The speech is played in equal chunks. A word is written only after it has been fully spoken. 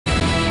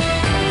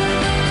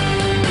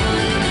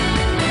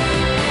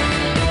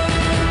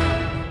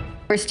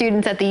For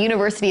students at the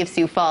University of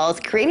Sioux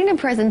Falls, creating a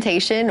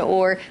presentation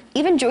or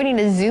even joining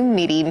a Zoom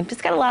meeting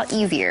just got a lot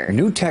easier.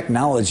 New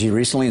technology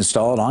recently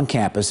installed on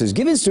campus is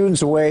giving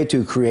students a way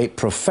to create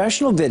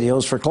professional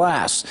videos for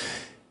class.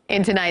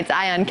 In tonight's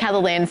On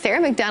KELOLAND,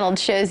 Sarah McDonald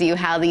shows you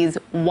how these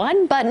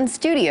one-button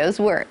studios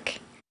work.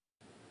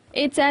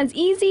 It's as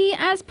easy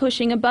as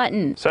pushing a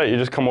button. So you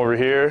just come over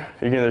here,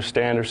 you can either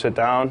stand or sit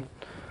down.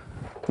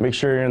 Make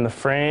sure you're in the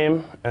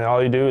frame, and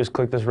all you do is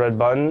click this red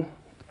button.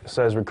 It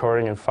says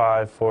recording in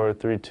 5, 4,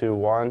 3, 2,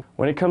 1.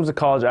 When it comes to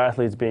college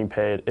athletes being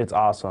paid, it's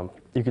awesome.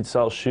 You could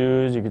sell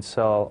shoes, you could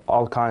sell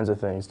all kinds of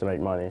things to make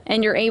money.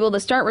 And you're able to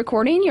start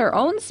recording your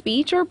own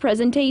speech or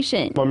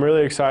presentation. I'm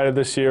really excited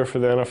this year for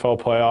the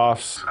NFL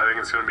playoffs. I think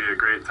it's going to be a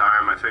great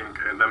time. I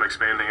think them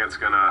expanding it's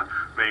going to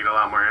make it a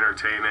lot more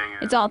entertaining.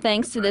 It's all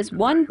thanks to this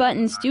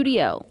one-button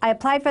studio. I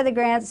applied for the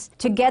grants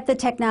to get the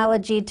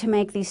technology to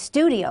make these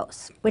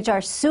studios, which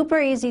are super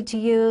easy to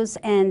use,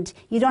 and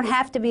you don't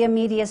have to be a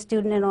media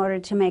student in order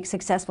to make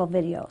successful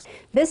videos.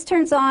 This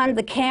turns on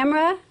the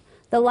camera,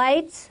 the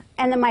lights,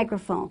 and the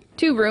microphone.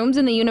 2 rooms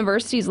in the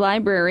university's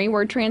library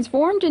were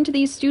transformed into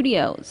these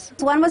studios.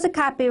 One was a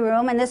copy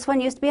room, and this one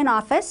used to be an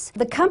office.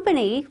 The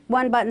company,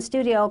 One Button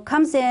Studio,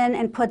 comes in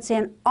and puts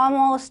in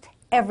almost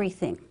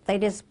everything. They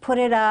just put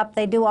it up,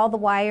 they do all the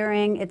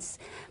wiring. It's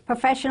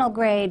professional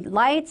grade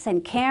lights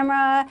and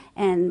camera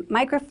and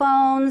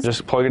microphones.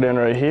 Just plug it in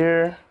right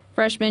here.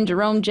 Freshmen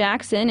Jerome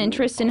Jackson and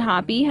Tristan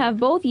Hoppy have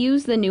both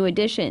used the new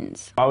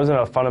additions. I was in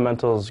a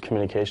fundamentals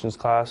communications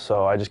class,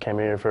 so I just came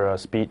here for a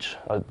speech,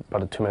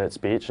 about a 2-minute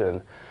speech,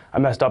 and I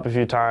messed up a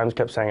few times,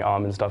 kept saying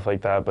and stuff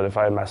like that, but if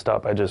I messed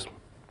up, I just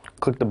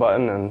clicked the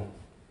button and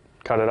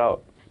cut it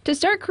out. To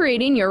start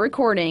creating your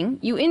recording,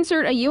 you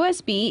insert a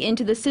USB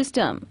into the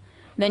system.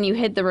 Then you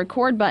hit the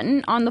record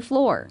button on the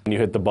floor. You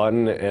hit the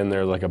button and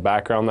there's like a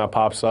background that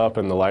pops up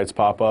and the lights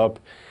pop up.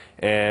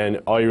 And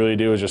all you really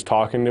do is just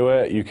talk into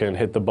it. You can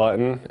hit the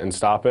button and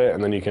stop it,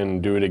 and then you can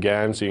do it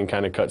again, so you can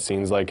kind of cut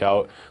scenes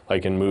out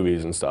like in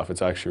movies and stuff.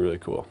 It's actually really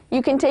cool.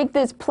 You can take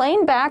this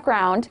plain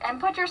background and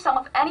put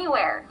yourself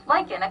anywhere,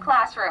 like in a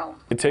classroom.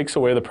 It takes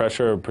away the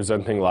pressure of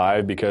presenting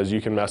live because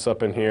you can mess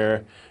up in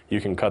here,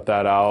 you can cut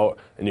that out,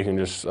 and you can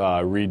just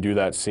redo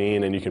that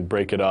scene, and you can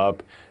break it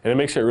up. And it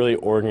makes it really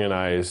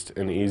organized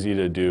and easy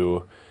to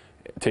do.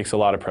 It takes a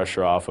lot of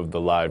pressure off of the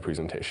live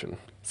presentation.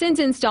 Since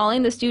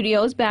installing the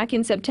studios back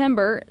in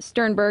September,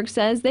 Sternberg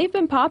says they've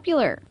been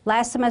popular.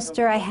 Last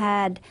semester I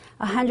had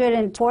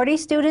 140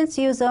 students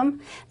use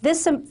them.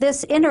 This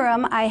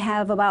interim I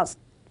have about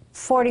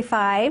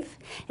 45,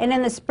 and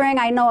in the spring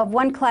I know of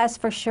one class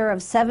for sure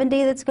of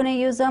 70 that's going to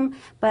use them,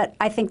 but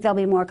I think there'll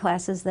be more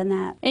classes than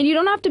that. And you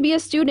don't have to be a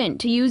student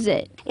to use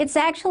it. It's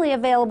actually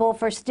available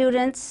for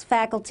students,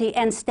 faculty,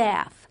 and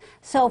staff.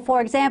 So, for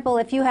example,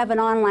 if you have an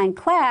online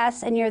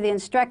class and you're the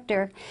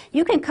instructor,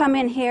 you can come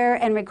in here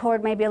and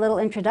record maybe a little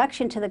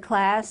introduction to the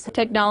class.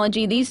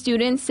 Technology these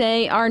students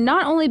say are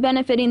not only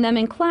benefiting them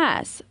in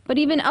class, but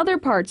even other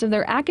parts of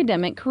their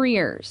academic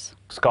careers.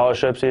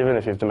 Scholarships even,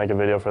 if you have to make a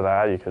video for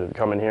that, you could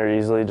come in here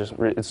easily.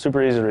 It's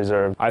super easy to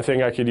reserve. I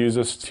think I could use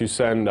this to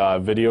send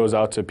videos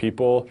out to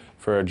people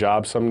for a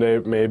job someday,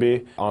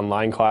 maybe,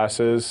 online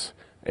classes.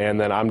 And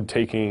then I'm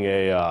taking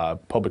a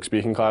public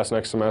speaking class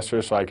next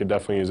semester, so I could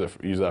definitely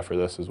use that for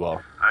this as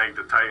well. I think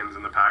the Titans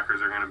and the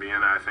Packers are going to be in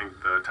it. I think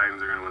the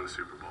Titans are going to win the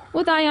Super Bowl.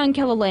 With On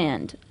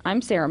KELOLAND,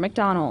 I'm Sarah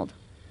McDonald.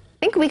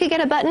 Think we could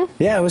get a button?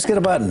 Yeah, let's get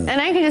a button.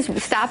 And I can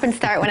just stop and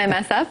start when I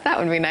mess up. That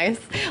would be nice.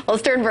 Well,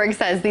 Sternberg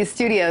says these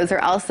studios are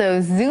also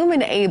Zoom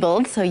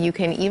enabled, so you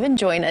can even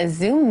join a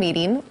Zoom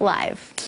meeting live.